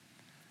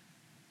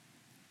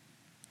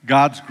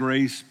God's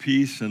grace,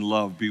 peace, and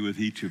love be with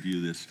each of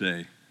you this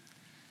day.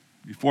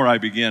 Before I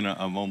begin,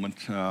 a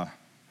moment,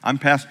 I'm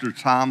Pastor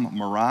Tom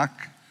Marak,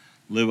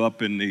 live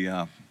up in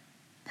the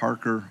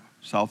Parker,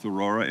 South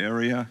Aurora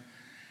area.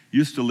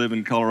 Used to live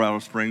in Colorado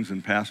Springs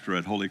and pastor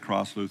at Holy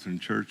Cross Lutheran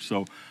Church.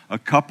 So a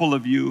couple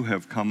of you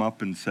have come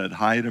up and said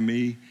hi to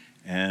me,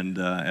 and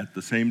at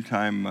the same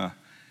time,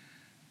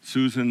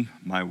 Susan,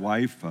 my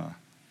wife,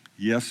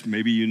 yes,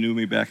 maybe you knew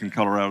me back in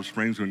Colorado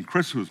Springs when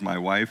Chris was my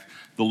wife.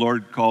 The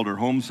Lord called her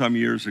home some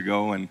years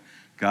ago, and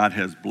God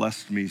has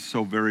blessed me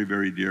so very,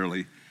 very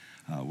dearly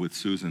with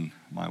Susan,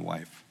 my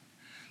wife.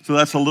 So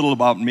that's a little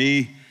about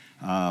me.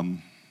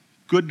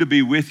 Good to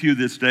be with you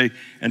this day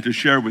and to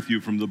share with you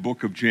from the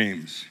book of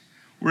James.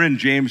 We're in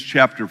James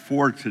chapter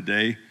 4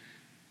 today,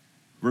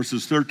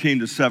 verses 13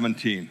 to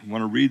 17. I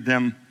want to read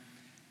them.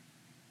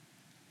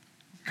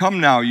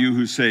 Come now, you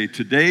who say,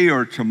 today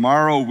or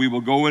tomorrow we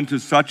will go into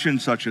such and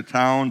such a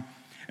town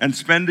and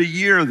spend a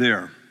year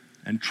there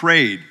and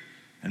trade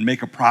and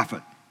make a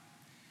profit.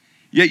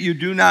 Yet you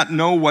do not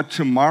know what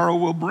tomorrow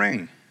will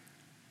bring.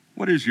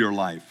 What is your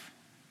life?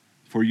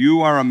 For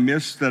you are a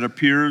mist that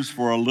appears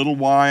for a little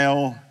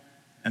while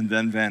and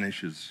then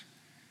vanishes.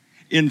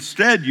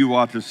 Instead, you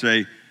ought to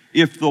say,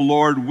 if the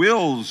Lord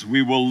wills,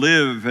 we will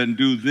live and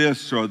do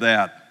this or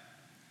that.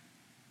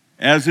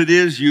 As it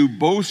is, you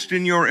boast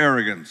in your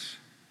arrogance.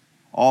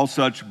 All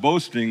such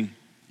boasting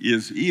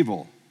is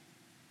evil.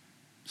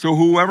 So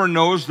whoever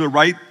knows the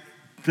right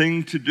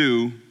thing to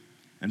do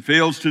and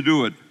fails to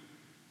do it,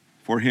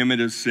 for him it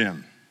is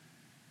sin.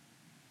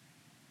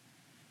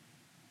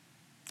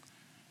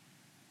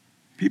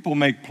 People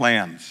make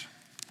plans.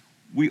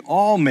 We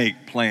all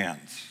make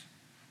plans.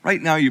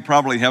 Right now you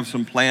probably have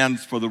some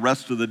plans for the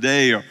rest of the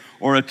day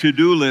or a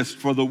to-do list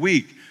for the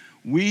week.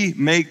 We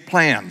make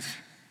plans.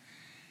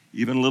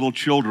 Even little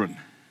children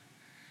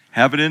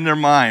have it in their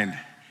mind.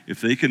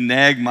 If they can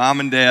nag mom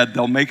and dad,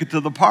 they'll make it to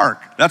the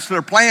park. That's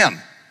their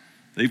plan.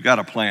 They've got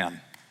a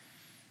plan.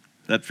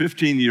 That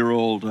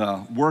 15-year-old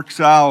works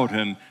out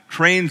and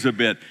trains a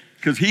bit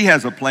because he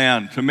has a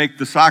plan to make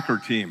the soccer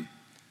team.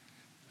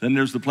 Then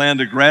there's the plan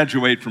to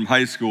graduate from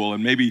high school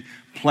and maybe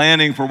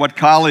planning for what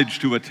college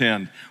to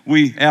attend.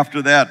 We,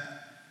 after that,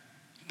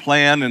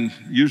 plan, and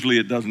usually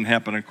it doesn't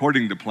happen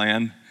according to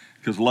plan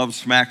because love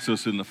smacks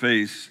us in the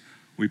face.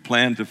 We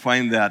plan to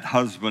find that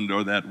husband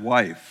or that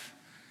wife.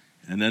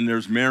 And then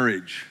there's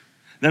marriage.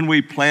 Then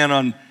we plan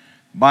on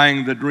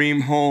buying the dream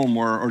home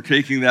or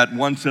taking that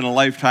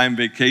once-in-a-lifetime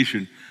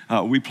vacation.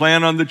 We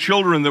plan on the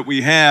children that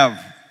we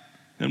have.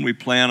 Then we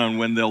plan on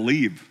when they'll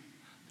leave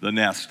the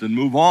nest and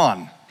move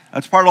on.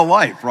 That's part of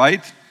life,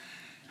 right?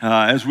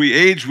 As we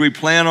age, we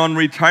plan on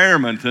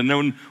retirement, and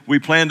then we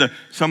plan to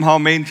somehow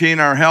maintain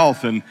our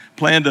health and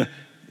plan to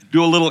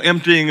do a little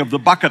emptying of the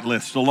bucket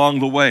list along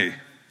the way.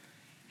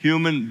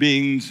 Human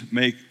beings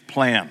make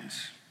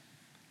plans.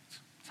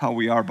 How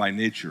we are by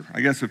nature.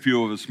 I guess a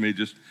few of us may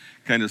just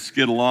kind of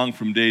skid along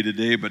from day to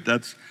day, but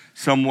that's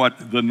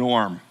somewhat the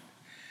norm.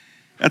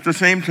 At the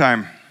same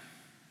time,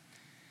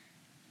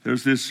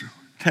 there's this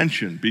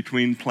tension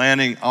between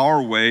planning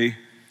our way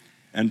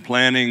and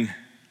planning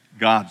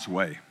God's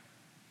way.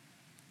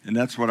 And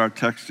that's what our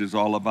text is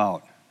all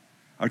about.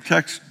 Our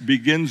text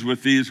begins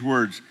with these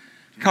words,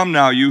 come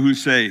now, you who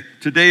say,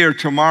 today or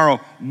tomorrow,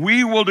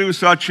 we will do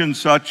such and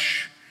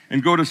such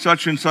and go to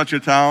such and such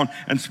a town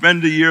and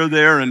spend a year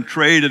there and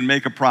trade and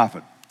make a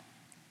profit.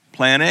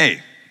 Plan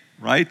A,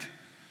 right?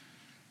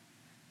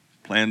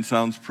 Plan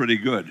sounds pretty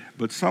good.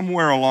 But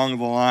somewhere along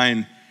the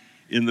line,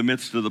 in the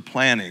midst of the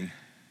planning,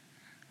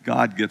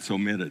 God gets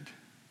omitted.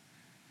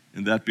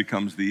 And that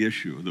becomes the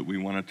issue that we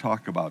want to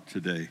talk about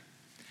today.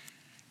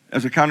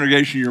 As a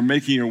congregation, you're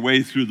making your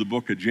way through the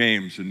book of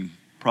James, and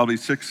probably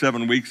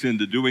 6-7 weeks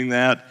into doing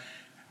that,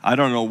 I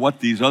don't know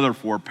what these other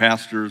 4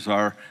 pastors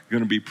are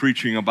going to be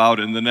preaching about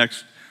in the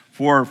next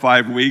 4 or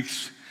 5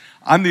 weeks.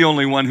 I'm the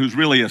only one who's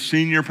really a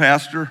senior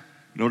pastor.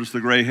 Notice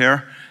the gray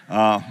hair.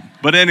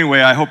 But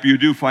anyway, I hope you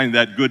do find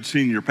that good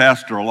senior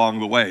pastor along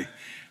the way.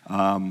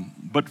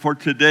 But for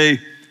today,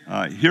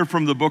 hear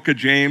from the book of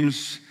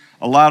James,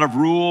 a lot of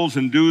rules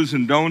and do's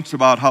and don'ts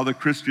about how the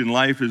Christian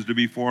life is to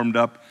be formed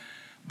up.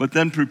 But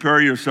then prepare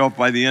yourself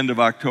by the end of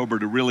October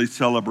to really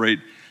celebrate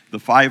the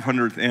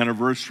 500th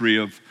anniversary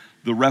of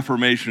the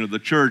Reformation of the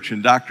church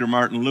and Dr.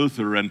 Martin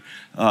Luther and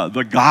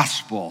the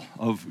gospel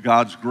of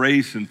God's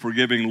grace and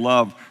forgiving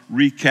love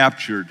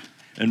recaptured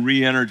and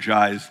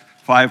re-energized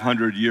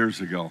 500 years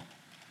ago.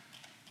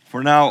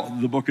 For now,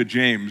 the book of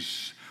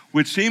James,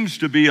 which seems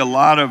to be a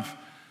lot of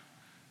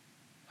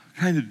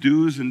kind of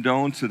do's and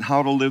don'ts and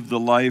how to live the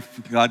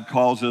life God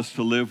calls us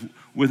to live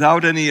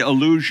without any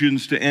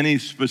allusions to any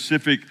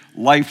specific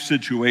life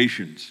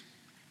situations.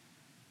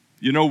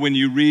 You know, when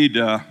you read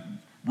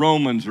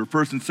Romans or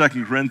 1st and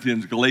 2nd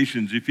Corinthians,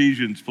 Galatians,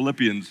 Ephesians,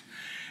 Philippians,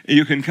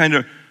 you can kind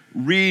of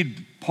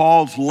read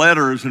Paul's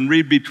letters and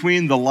read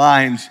between the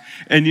lines,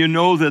 and you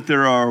know that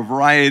there are a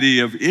variety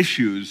of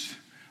issues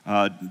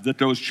that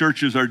those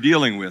churches are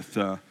dealing with.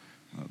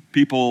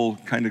 People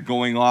kind of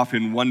going off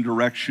in one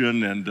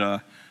direction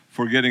and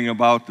forgetting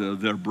about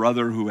their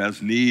brother who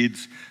has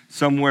needs.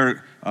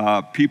 Somewhere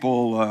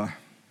people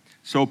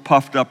so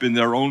puffed up in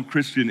their own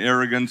Christian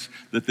arrogance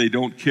that they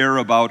don't care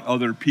about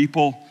other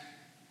people.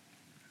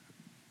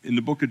 In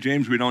the book of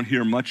James, we don't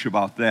hear much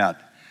about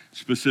that,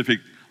 specific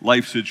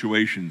life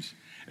situations.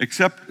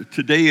 Except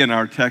today in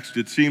our text,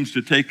 it seems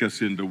to take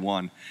us into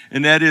one.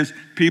 And that is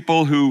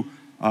people who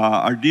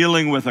are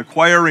dealing with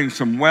acquiring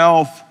some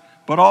wealth,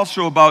 but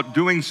also about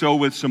doing so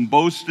with some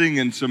boasting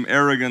and some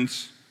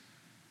arrogance,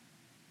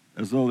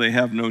 as though they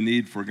have no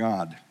need for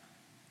God.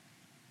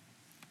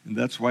 And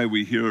that's why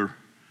we hear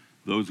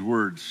those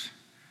words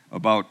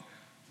about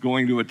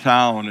going to a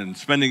town and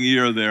spending a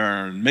year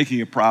there and making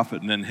a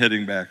profit and then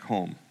heading back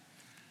home.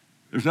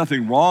 There's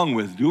nothing wrong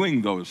with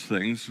doing those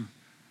things.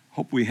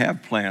 Hope we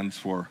have plans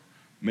for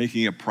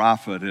making a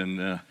profit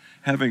and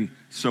having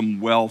some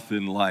wealth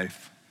in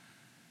life.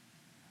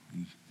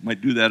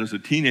 Might do that as a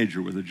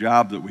teenager with a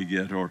job that we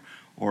get,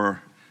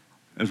 or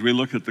as we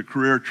look at the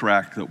career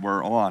track that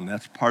we're on.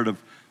 That's part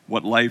of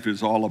what life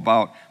is all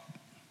about.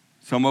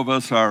 Some of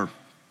us are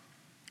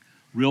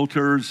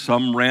realtors,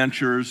 some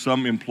ranchers,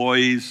 some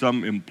employees,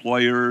 some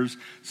employers.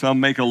 Some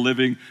make a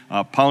living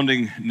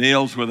pounding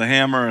nails with a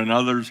hammer, and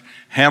others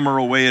hammer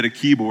away at a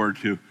keyboard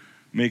to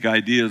make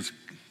ideas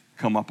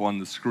come up on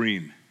the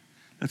screen.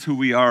 That's who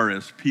we are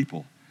as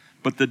people.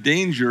 But the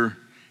danger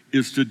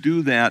is to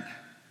do that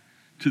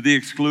to the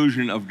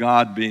exclusion of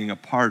God being a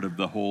part of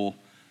the whole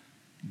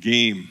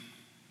game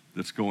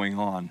that's going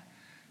on.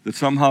 That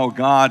somehow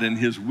God and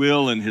His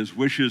will and His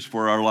wishes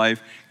for our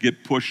life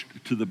get pushed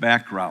to the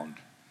background.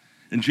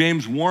 And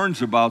James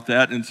warns about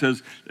that and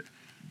says,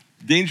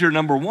 danger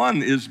number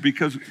one is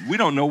because we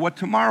don't know what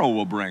tomorrow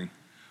will bring.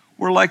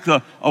 We're like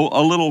a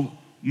little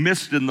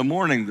mist in the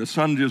morning. The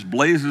sun just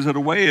blazes it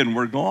away and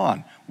we're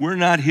gone. We're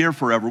not here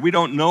forever. We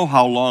don't know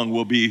how long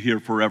we'll be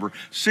here forever.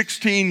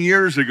 16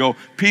 years ago,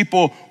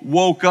 people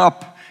woke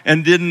up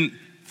and didn't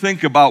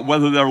think about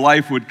whether their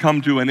life would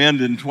come to an end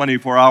in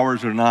 24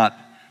 hours or not.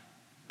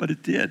 But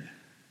it did.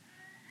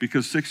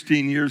 Because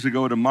 16 years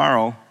ago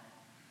tomorrow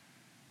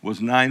was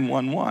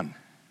 9/11.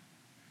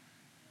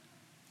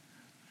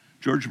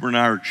 George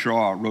Bernard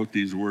Shaw wrote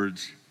these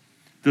words: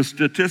 "The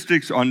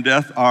statistics on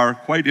death are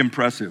quite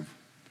impressive.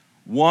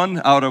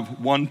 1 out of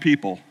 1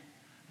 people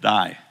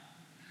die.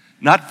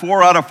 Not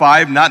 4 out of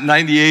 5, not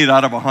 98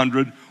 out of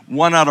 100,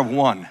 1 out of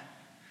 1,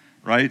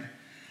 right?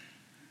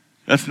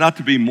 That's not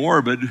to be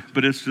morbid,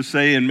 but it's to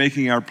say in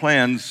making our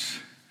plans,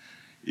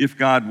 if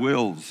God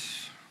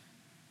wills,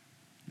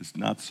 it's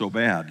not so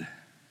bad.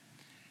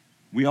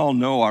 We all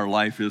know our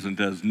life isn't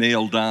as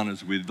nailed down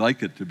as we'd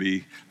like it to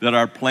be, that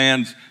our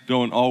plans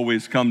don't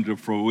always come to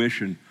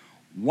fruition.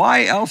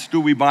 Why else do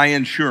we buy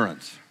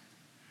insurance?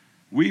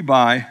 We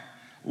buy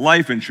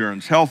life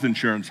insurance, health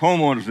insurance,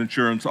 homeowners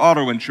insurance,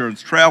 auto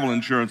insurance, travel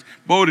insurance,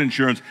 boat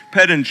insurance,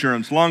 pet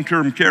insurance,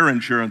 long-term care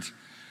insurance.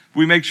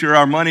 We make sure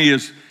our money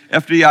is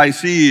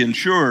FDIC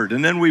insured,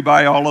 and then we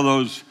buy all of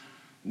those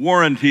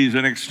warranties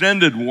and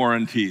extended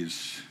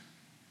warranties.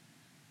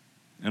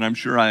 And I'm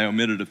sure I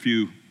omitted a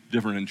few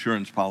different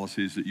insurance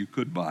policies that you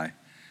could buy.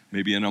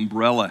 Maybe an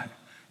umbrella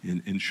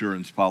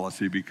insurance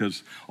policy,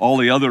 because all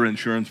the other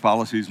insurance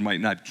policies might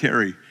not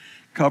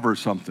cover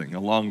something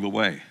along the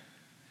way.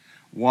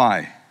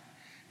 Why?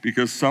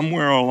 Because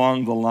somewhere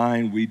along the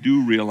line we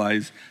do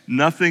realize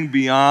nothing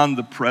beyond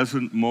the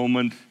present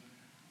moment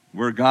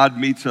where God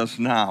meets us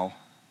now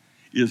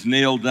is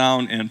nailed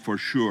down and for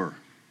sure.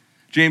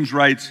 James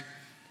writes,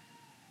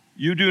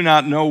 "You do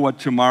not know what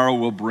tomorrow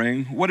will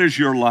bring. What is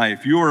your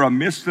life? You are a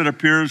mist that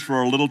appears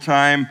for a little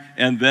time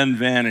and then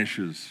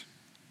vanishes."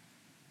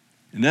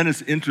 And then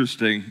it's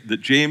interesting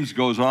that James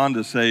goes on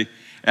to say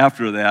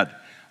after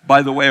that,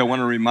 by the way, I want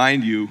to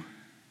remind you,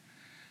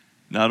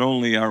 not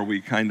only are we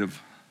kind of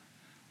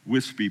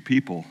wispy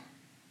people,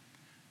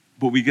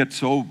 but we get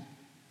so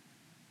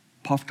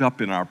puffed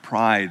up in our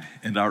pride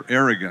and our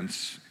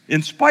arrogance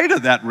in spite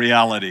of that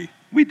reality.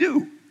 We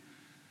do.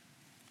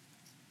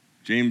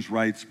 James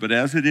writes, "But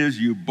as it is,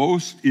 you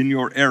boast in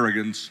your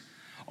arrogance.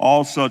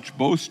 All such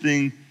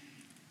boasting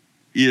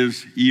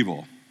is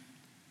evil."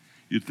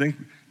 You'd think,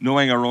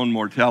 knowing our own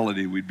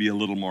mortality, we'd be a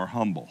little more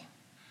humble.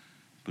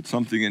 But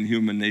something in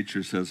human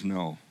nature says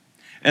no.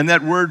 And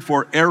that word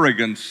for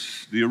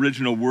arrogance, the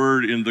original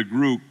word in the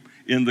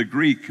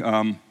Greek,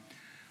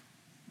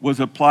 was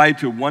applied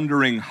to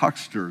wandering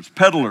hucksters,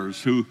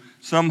 peddlers who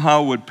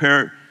somehow would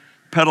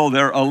peddle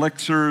their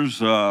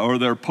elixirs or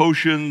their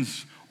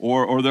potions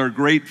or their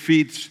great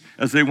feats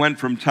as they went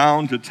from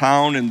town to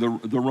town in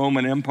the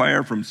Roman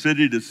Empire, from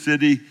city to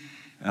city,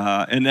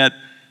 and that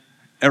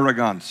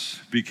arrogance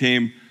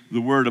became the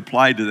word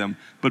applied to them.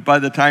 But by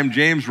the time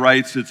James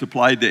writes, it's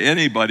applied to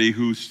anybody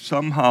who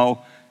somehow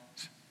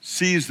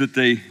sees that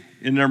they,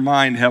 in their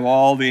mind, have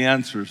all the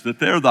answers, that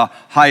they're the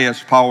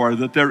highest power,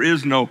 that there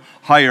is no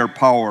higher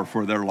power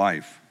for their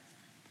life.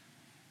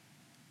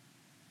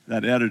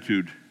 That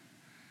attitude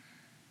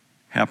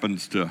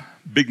happens to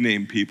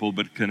big-name people,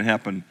 but can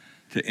happen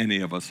to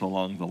any of us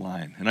along the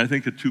line. And I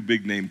think of 2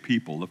 big-name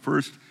people. The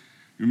first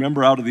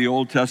Remember out of the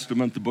Old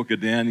Testament, the book of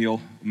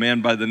Daniel, a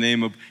man by the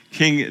name of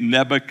King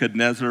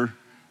Nebuchadnezzar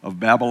of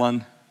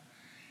Babylon?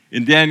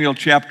 In Daniel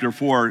chapter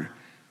 4,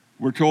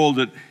 we're told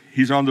that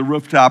he's on the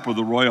rooftop of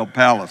the royal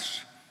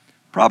palace,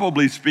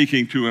 probably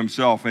speaking to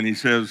himself, and he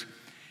says,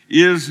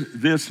 "Is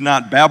this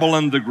not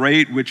Babylon the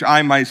Great, which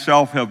I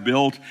myself have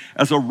built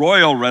as a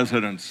royal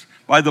residence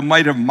by the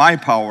might of my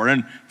power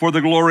and for the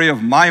glory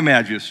of my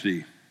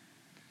majesty?"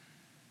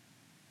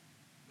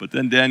 But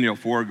then Daniel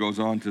 4 goes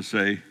on to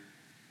say,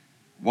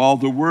 "While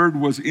the word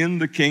was in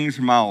the king's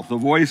mouth, a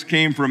voice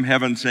came from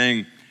heaven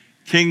saying,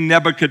 'King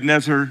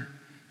Nebuchadnezzar,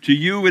 to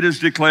you it is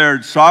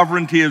declared,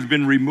 sovereignty has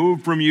been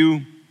removed from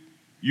you.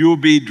 You will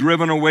be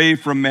driven away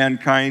from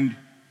mankind.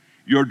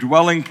 Your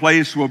dwelling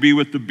place will be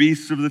with the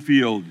beasts of the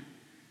field.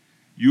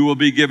 You will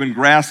be given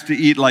grass to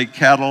eat like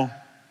cattle,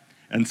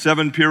 and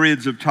 7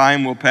 periods of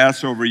time will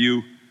pass over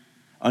you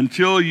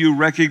until you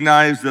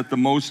recognize that the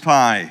Most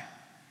High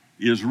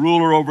is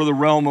ruler over the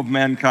realm of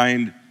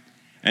mankind,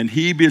 and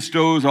he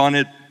bestows on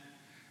it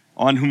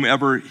on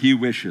whomever he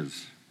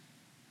wishes.'"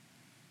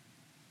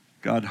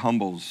 God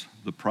humbles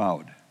the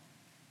proud.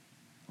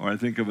 Or I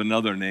think of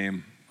another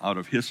name out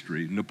of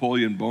history,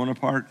 Napoleon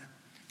Bonaparte,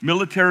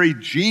 military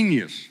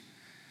genius,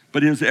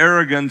 but his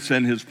arrogance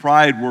and his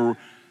pride were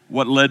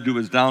what led to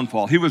his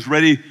downfall. He was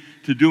ready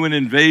to do an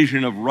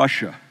invasion of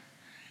Russia,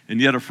 and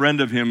yet a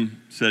friend of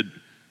him said,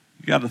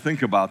 "You got to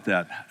think about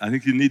that. I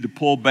think you need to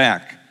pull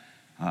back.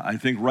 I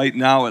think right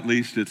now, at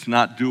least, it's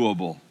not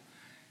doable."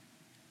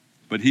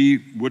 But he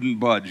wouldn't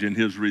budge in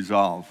his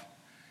resolve.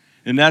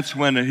 And that's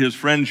when his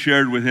friend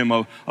shared with him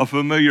a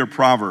familiar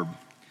proverb: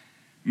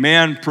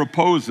 "Man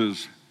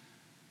proposes,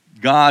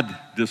 God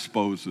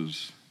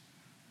disposes."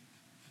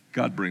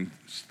 God brings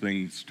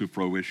things to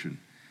fruition.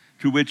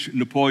 To which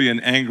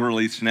Napoleon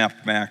angrily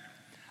snapped back,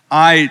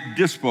 "I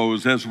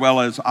dispose as well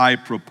as I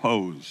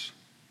propose."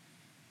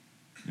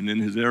 And in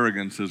his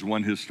arrogance, as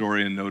one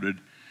historian noted,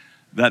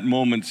 that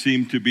moment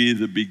seemed to be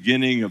the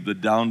beginning of the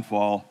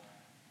downfall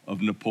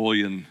of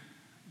Napoleon,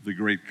 the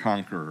great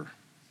conqueror,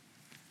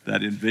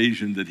 that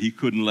invasion that he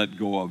couldn't let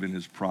go of in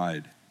his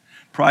pride.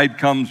 Pride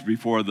comes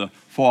before the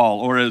fall,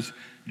 or as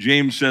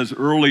James says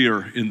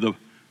earlier in the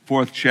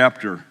 4th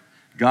chapter,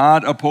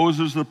 God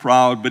opposes the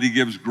proud, but he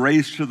gives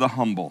grace to the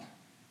humble.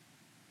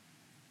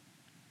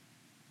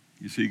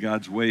 You see,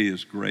 God's way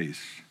is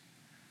grace,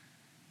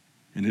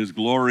 and his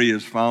glory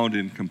is found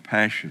in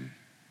compassion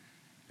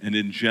and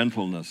in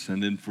gentleness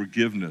and in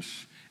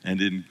forgiveness and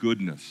in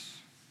goodness.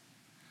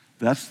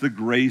 That's the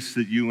grace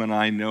that you and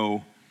I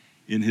know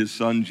in his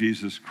Son,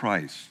 Jesus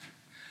Christ.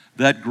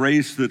 That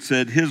grace that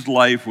said his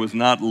life was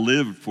not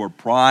lived for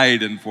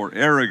pride and for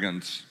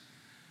arrogance,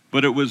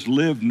 but it was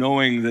lived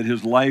knowing that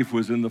his life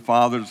was in the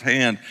Father's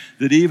hand,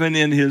 that even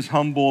in his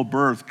humble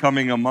birth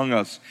coming among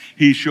us,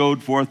 he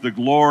showed forth the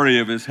glory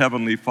of his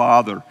heavenly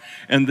Father.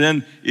 And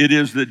then it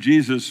is that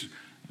Jesus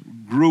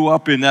grew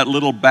up in that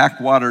little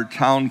backwater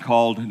town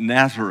called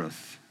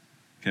Nazareth.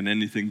 Can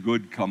anything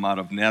good come out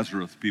of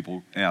Nazareth,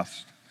 people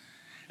asked.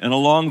 And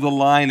along the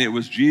line, it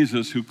was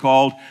Jesus who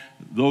called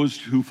those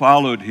who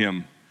followed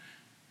him,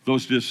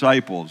 those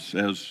disciples,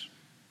 as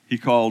he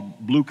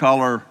called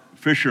blue-collar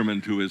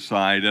fishermen to his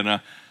side, and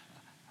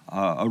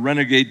a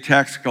renegade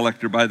tax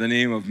collector by the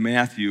name of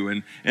Matthew,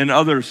 and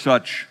other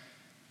such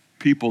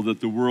people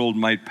that the world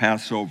might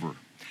pass over.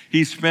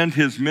 He spent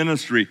his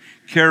ministry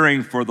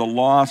caring for the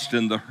lost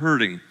and the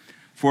hurting,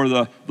 for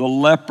the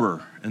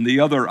leper and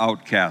the other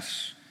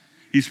outcasts.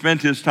 He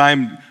spent his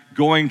time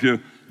going to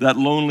that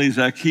lonely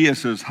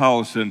Zacchaeus'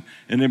 house and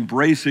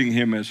embracing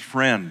him as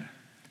friend.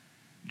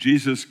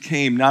 Jesus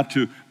came not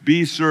to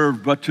be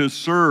served, but to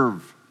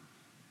serve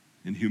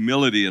in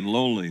humility and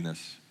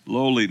lowliness.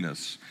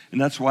 And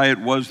that's why it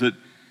was that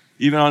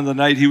even on the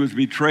night he was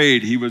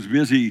betrayed, he was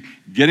busy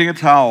getting a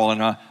towel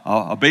and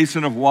a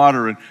basin of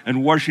water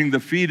and washing the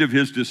feet of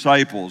his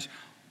disciples.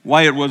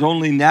 Why it was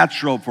only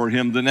natural for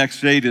him the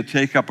next day to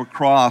take up a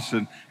cross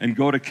and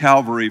go to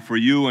Calvary for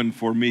you and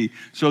for me,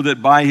 so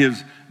that by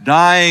his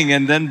dying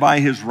and then by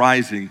his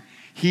rising,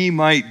 he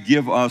might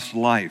give us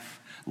life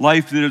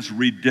that is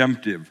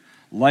redemptive,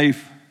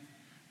 life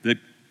that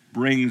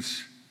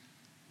brings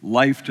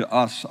life to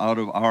us out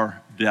of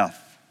our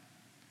death.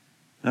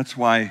 That's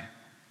why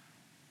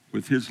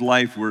with his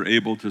life we're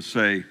able to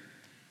say,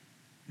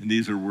 and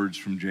these are words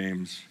from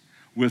James,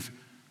 with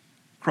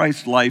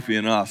Christ's life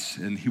in us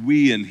and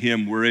we in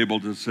him, we're able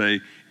to say,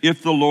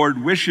 if the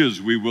Lord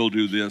wishes, we will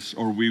do this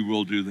or we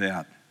will do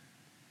that.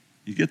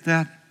 You get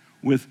that?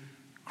 With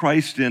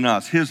Christ in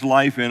us, his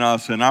life in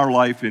us and our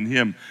life in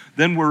him,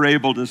 then we're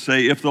able to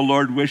say, if the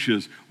Lord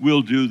wishes,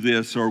 we'll do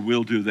this or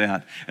we'll do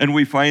that. And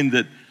we find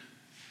that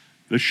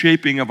the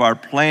shaping of our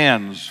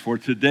plans for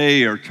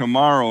today or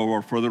tomorrow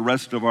or for the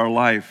rest of our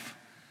life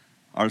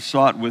are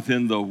sought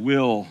within the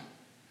will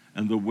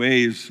and the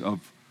ways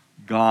of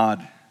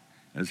God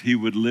as he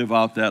would live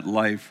out that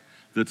life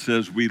that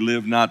says we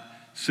live not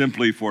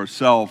simply for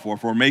self or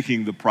for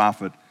making the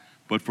profit,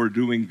 but for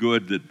doing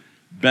good that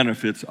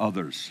benefits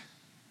others.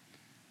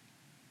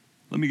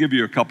 Let me give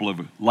you a couple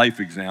of life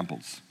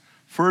examples.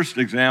 First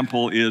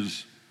example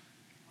is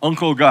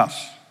Uncle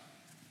Gus.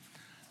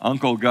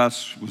 Uncle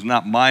Gus was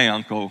not my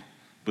uncle,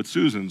 but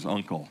Susan's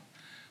uncle.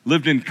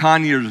 Lived in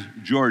Conyers,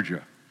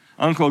 Georgia.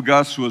 Uncle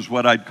Gus was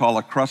what I'd call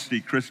a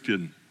crusty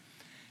Christian.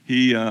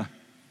 He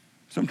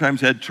sometimes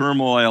had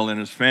turmoil in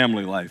his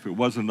family life. It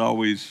wasn't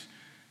always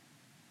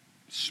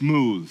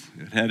smooth.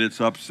 It had its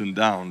ups and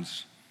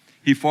downs.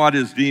 He fought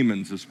his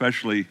demons,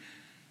 especially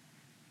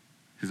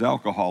his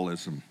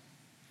alcoholism.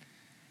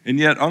 And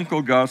yet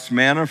Uncle Gus,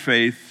 man of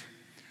faith,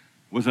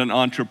 was an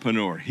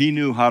entrepreneur. He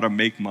knew how to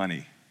make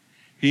money.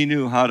 He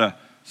knew how to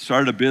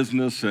start a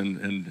business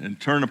and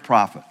turn a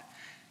profit.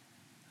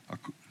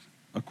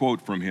 A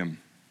quote from him: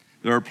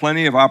 "There are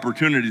plenty of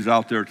opportunities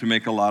out there to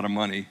make a lot of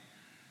money,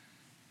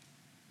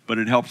 but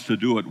it helps to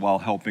do it while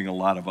helping a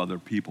lot of other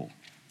people."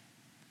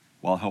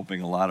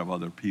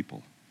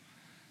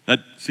 That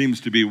seems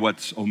to be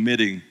what's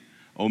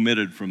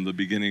omitted from the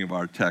beginning of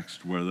our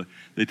text, where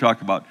they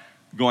talk about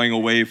going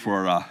away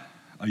for a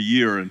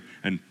year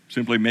and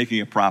simply making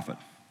a profit.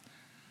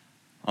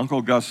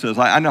 Uncle Gus says,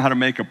 I know how to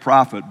make a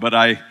profit, but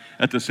I,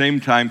 at the same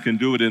time, can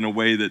do it in a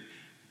way that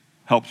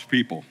helps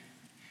people.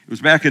 It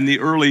was back in the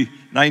early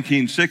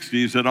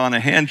 1960s that on a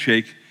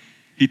handshake,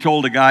 he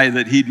told a guy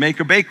that he'd make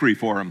a bakery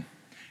for him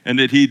and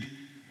that he'd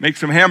make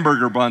some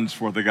hamburger buns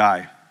for the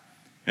guy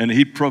and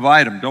he'd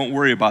provide them. Don't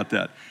worry about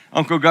that.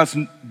 Uncle Gus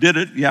did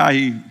it. Yeah,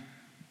 he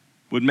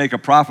would make a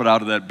profit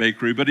out of that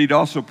bakery, but he'd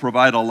also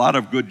provide a lot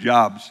of good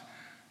jobs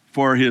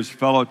for his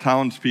fellow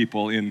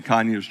townspeople in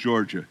Conyers,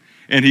 Georgia.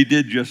 And he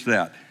did just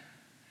that.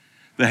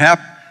 The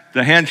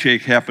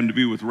handshake happened to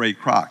be with Ray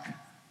Kroc.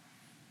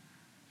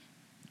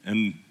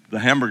 And the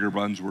hamburger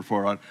buns were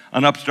for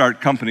an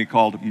upstart company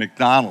called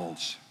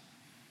McDonald's.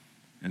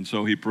 And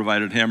so he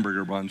provided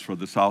hamburger buns for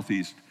the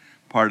southeast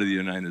part of the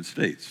United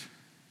States.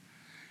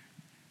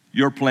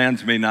 Your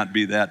plans may not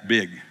be that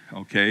big,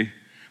 okay?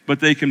 But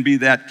they can be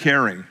that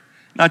caring.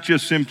 Not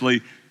just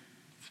simply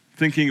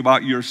thinking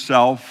about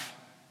yourself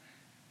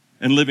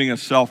and living a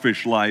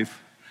selfish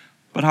life,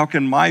 but how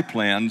can my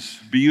plans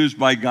be used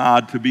by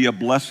God to be a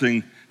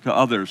blessing to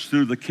others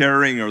through the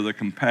caring or the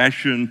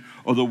compassion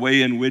or the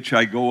way in which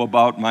I go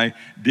about my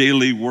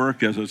daily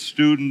work as a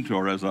student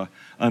or as an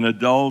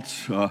adult,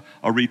 a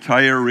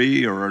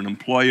retiree or an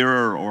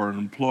employer or an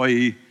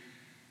employee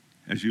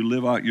as you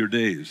live out your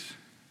days.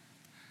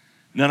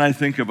 And then I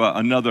think of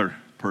another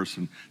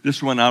person,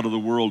 this one out of the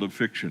world of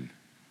fiction.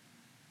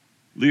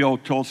 Leo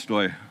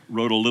Tolstoy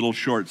wrote a little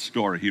short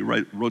story. He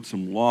wrote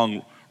some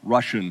long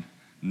Russian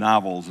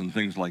novels and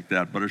things like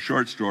that, but a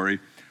short story,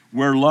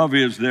 Where Love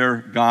Is, There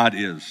God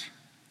Is.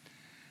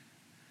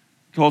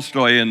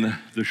 Tolstoy in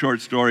the short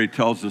story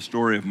tells the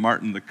story of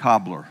Martin the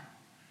Cobbler.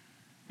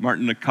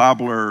 Martin the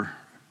Cobbler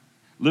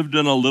lived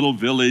in a little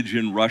village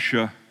in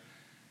Russia,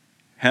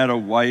 had a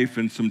wife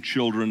and some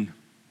children,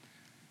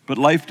 but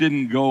life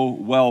didn't go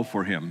well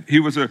for him.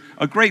 He was a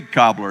great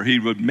cobbler. He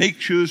would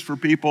make shoes for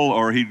people,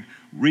 or he'd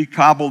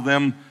recobble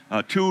them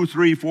 2,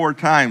 3, 4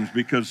 times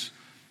because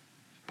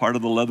part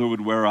of the leather would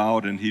wear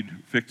out and he'd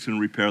fix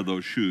and repair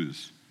those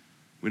shoes.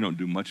 We don't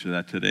do much of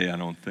that today, I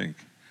don't think.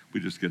 We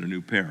just get a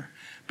new pair.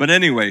 But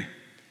anyway,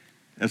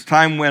 as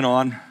time went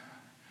on,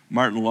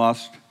 Martin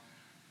lost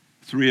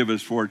 3 of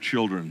his 4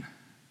 children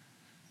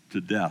to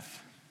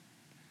death.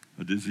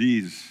 A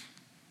disease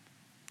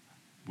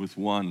with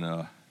one,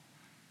 a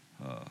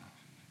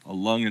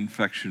lung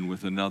infection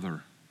with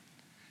another.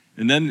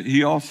 And then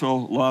he also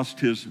lost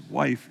his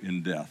wife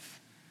in death.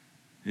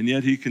 And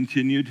yet he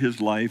continued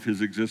his life,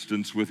 his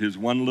existence with his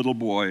one little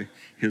boy,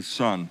 his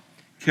son,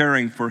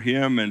 caring for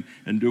him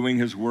and doing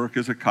his work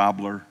as a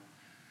cobbler.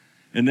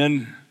 And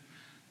then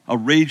a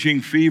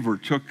raging fever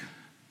took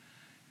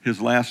his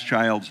last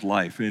child's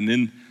life. And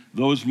in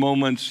those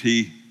moments,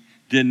 he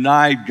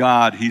denied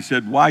God. He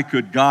said, why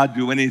could God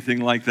do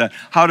anything like that?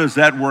 How does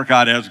that work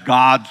out as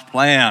God's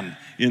plan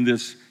in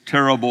this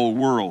terrible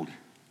world?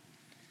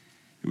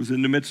 It was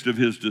in the midst of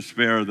his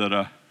despair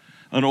that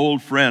an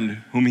old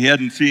friend whom he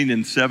hadn't seen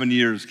in 7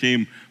 years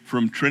came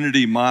from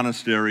Trinity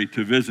Monastery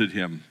to visit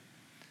him.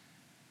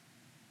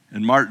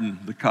 And Martin,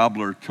 the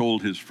cobbler,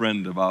 told his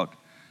friend about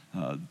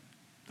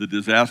the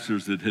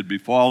disasters that had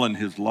befallen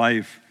his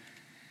life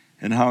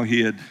and how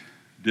he had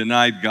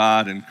denied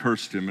God and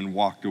cursed him and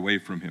walked away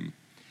from him.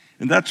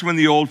 And that's when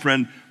the old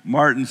friend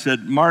Martin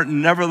said,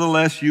 Martin,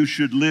 nevertheless, you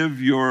should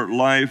live your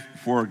life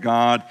for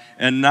God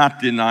and not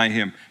deny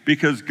him,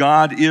 because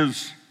God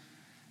is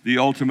the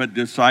ultimate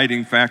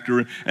deciding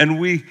factor.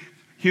 And we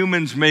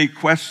humans may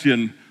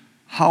question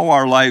how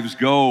our lives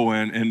go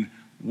and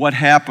what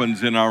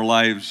happens in our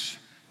lives,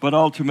 but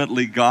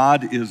ultimately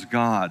God is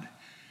God.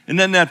 And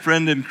then that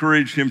friend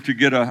encouraged him to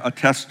get a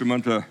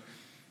testament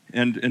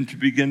and to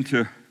begin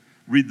to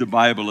read the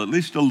Bible, at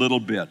least a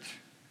little bit.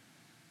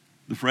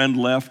 The friend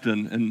left,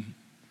 and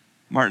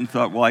Martin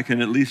thought, well, I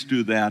can at least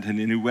do that. And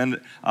then he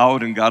went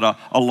out and got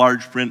a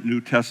large print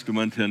New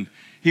Testament, and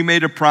he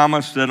made a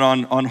promise that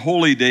on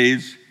holy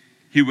days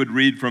he would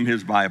read from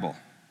his Bible.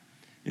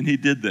 And he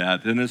did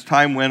that. And as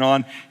time went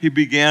on, he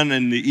began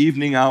in the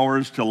evening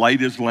hours to light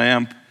his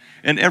lamp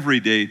and every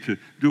day to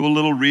do a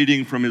little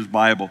reading from his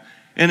Bible.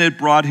 And it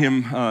brought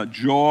him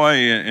joy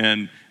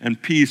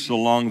and peace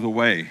along the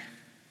way.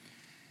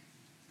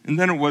 And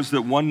then it was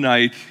that one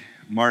night,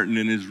 Martin,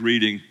 in his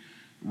reading,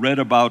 read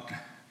about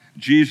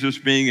Jesus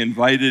being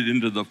invited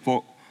into the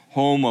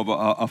home of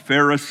a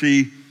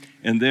Pharisee,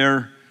 and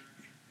there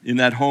in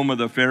that home of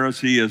the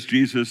Pharisee, as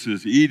Jesus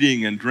is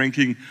eating and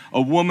drinking,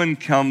 a woman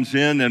comes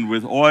in and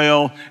with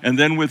oil, and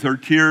then with her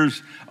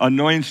tears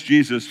anoints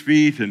Jesus'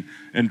 feet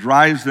and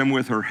dries them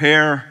with her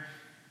hair.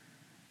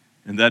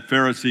 And that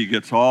Pharisee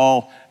gets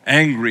all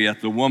angry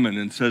at the woman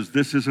and says,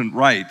 "This isn't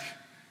right."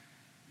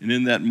 And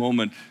in that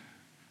moment,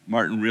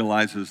 Martin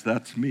realizes,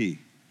 that's me,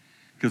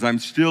 because I'm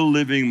still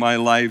living my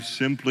life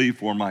simply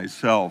for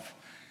myself,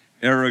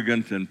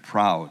 arrogant and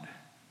proud.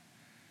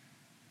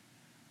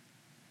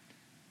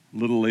 A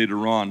little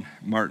later on,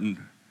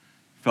 Martin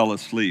fell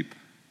asleep,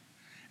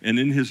 and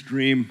in his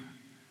dream,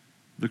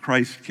 the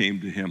Christ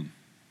came to him.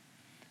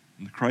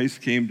 And the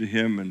Christ came to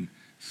him and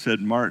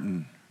said,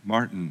 "Martin,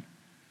 Martin,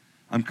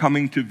 I'm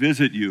coming to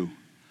visit you.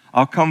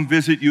 I'll come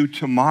visit you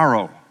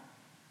tomorrow."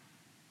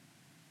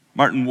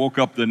 Martin woke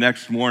up the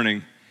next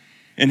morning,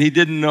 and he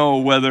didn't know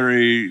whether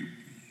he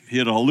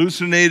had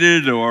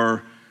hallucinated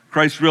or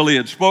Christ really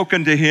had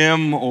spoken to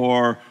him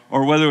or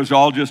whether it was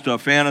all just a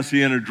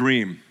fantasy and a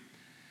dream.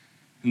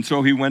 And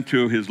so he went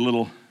to his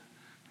little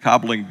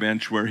cobbling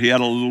bench where he had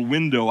a little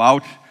window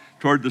out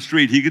toward the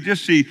street. He could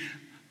just see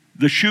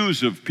the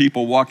shoes of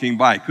people walking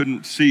by,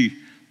 couldn't see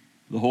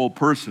the whole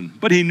person.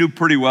 But he knew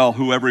pretty well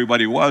who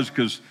everybody was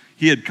because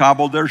he had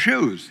cobbled their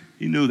shoes.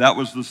 He knew that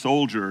was the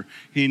soldier.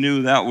 He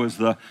knew that was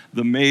the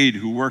maid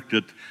who worked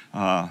at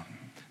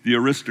the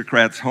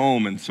aristocrat's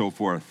home and so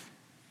forth.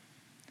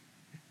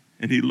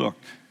 And he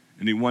looked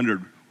and he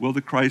wondered, will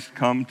the Christ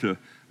come to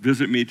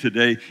visit me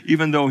today,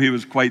 even though he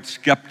was quite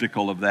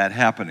skeptical of that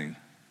happening?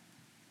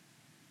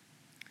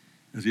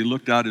 As he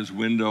looked out his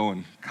window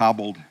and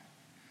cobbled,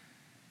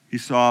 he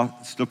saw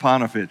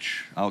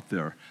Stepanovich out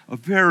there, a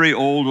very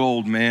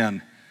old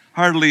man,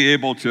 hardly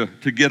able to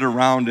get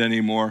around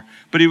anymore,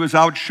 but he was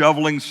out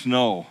shoveling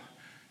snow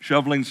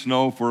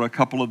for a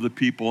couple of the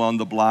people on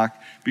the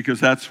block because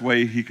that's the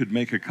way he could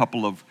make a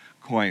couple of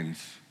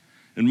coins.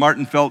 And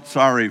Martin felt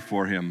sorry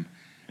for him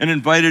and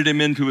invited him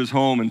into his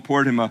home and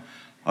poured him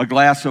a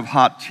glass of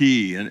hot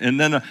tea and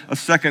then a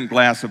second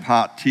glass of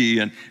hot tea.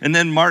 And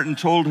then Martin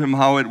told him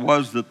how it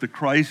was that the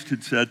Christ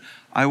had said,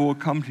 "I will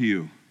come to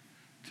you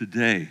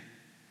today."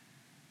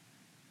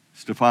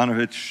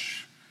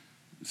 Stepanovich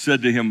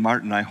said to him,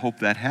 "Martin, I hope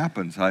that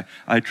happens.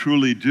 I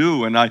truly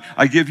do. And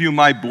I give you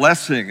my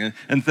blessing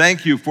and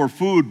thank you for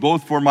food,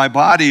 both for my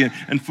body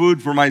and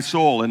food for my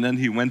soul." And then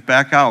he went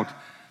back out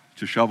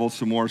to shovel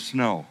some more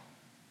snow.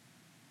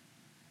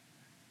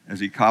 As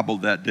he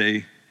cobbled that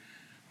day,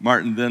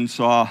 Martin then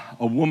saw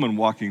a woman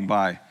walking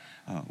by.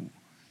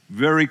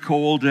 Very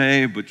cold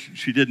day, but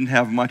she didn't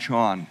have much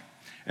on.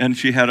 And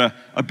she had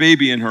a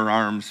baby in her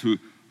arms who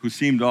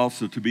seemed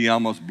also to be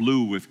almost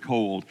blue with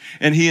cold.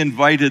 And he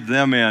invited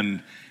them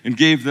in and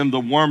gave them the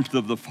warmth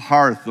of the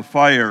hearth, the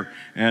fire.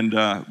 And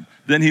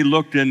then he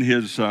looked in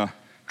his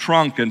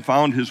trunk and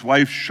found his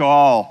wife's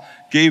shawl,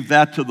 gave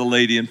that to the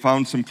lady, and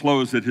found some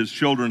clothes that his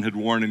children had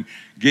worn and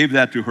gave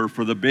that to her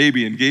for the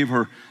baby and gave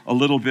her a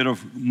little bit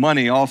of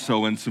money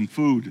also and some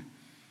food.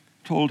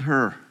 Told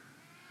her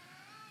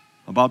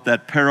about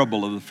that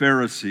parable of the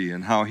Pharisee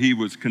and how he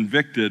was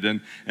convicted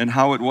and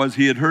how it was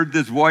he had heard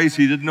this voice.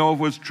 He didn't know if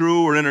it was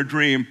true or in a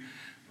dream,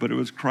 but it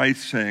was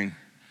Christ saying,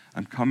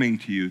 "I'm coming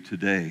to you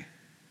today."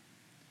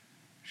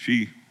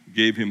 She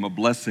gave him a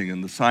blessing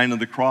and the sign of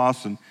the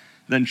cross, and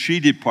then she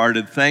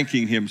departed,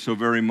 thanking him so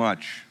very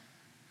much.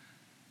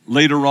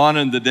 Later on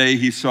in the day,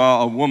 he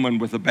saw a woman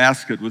with a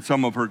basket with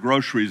some of her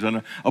groceries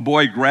and a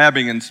boy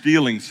grabbing and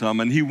stealing some,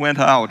 and he went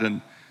out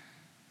and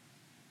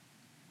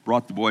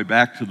brought the boy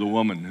back to the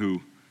woman,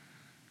 who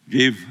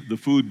gave the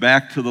food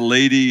back to the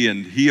lady,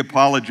 and he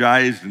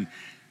apologized and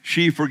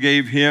she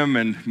forgave him,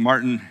 and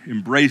Martin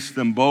embraced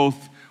them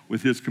both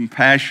with his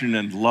compassion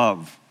and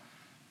love.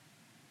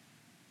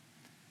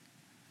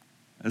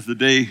 As the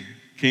day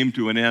came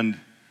to an end,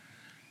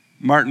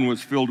 Martin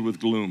was filled with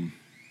gloom.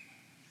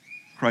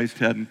 Christ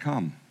hadn't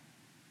come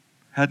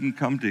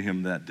to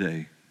him that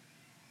day.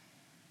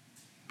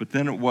 But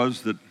then it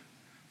was that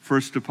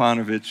First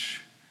Stepanovich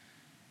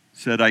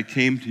said, "I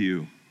came to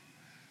you,"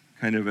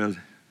 kind of as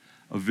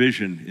a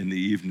vision in the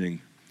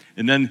evening.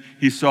 And then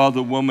he saw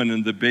the woman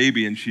and the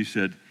baby, and she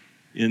said,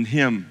 in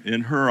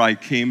her I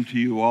came to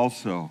you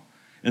also."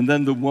 And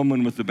then the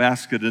woman with the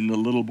basket and the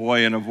little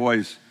boy, and a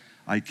voice,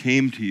 "I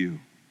came to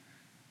you."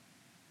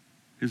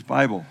 His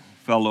Bible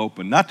fell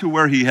open, not to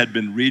where he had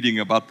been reading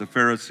about the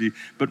Pharisee,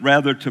 but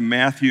rather to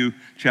Matthew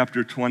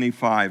chapter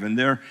 25. And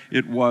there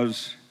it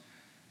was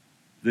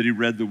that he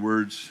read the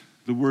words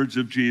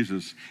of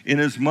Jesus.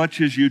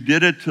 "Inasmuch as you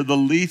did it to the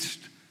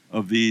least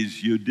of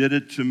these, you did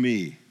it to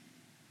me."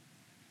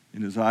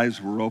 And his eyes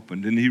were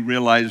opened, and he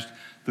realized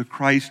the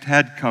Christ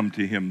had come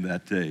to him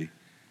that day.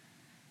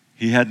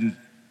 He hadn't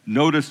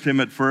noticed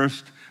him at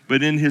first,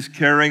 but in his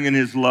caring and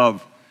his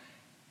love,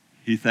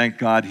 He thanked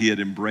God he had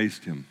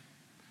embraced him.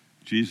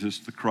 Jesus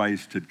the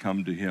Christ had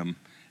come to him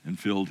and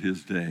filled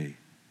his day.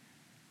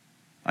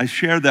 I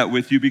share that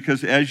with you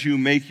because as you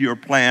make your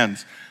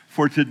plans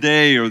for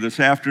today or this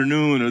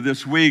afternoon or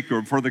this week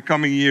or for the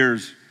coming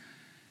years,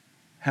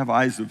 have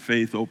eyes of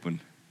faith open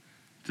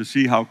to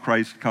see how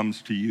Christ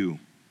comes to you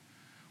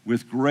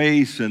with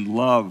grace and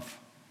love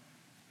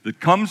that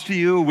comes to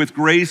you, with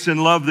grace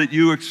and love that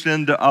you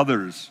extend to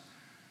others.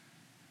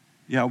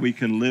 Yeah, we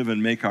can live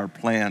and make our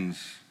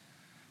plans.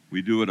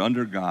 We do it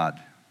under God,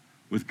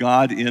 with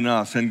God in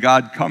us and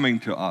God coming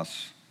to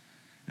us.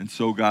 And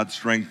so God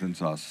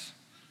strengthens us.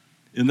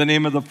 In the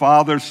name of the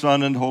Father,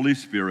 Son, and Holy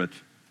Spirit,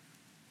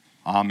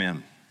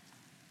 amen.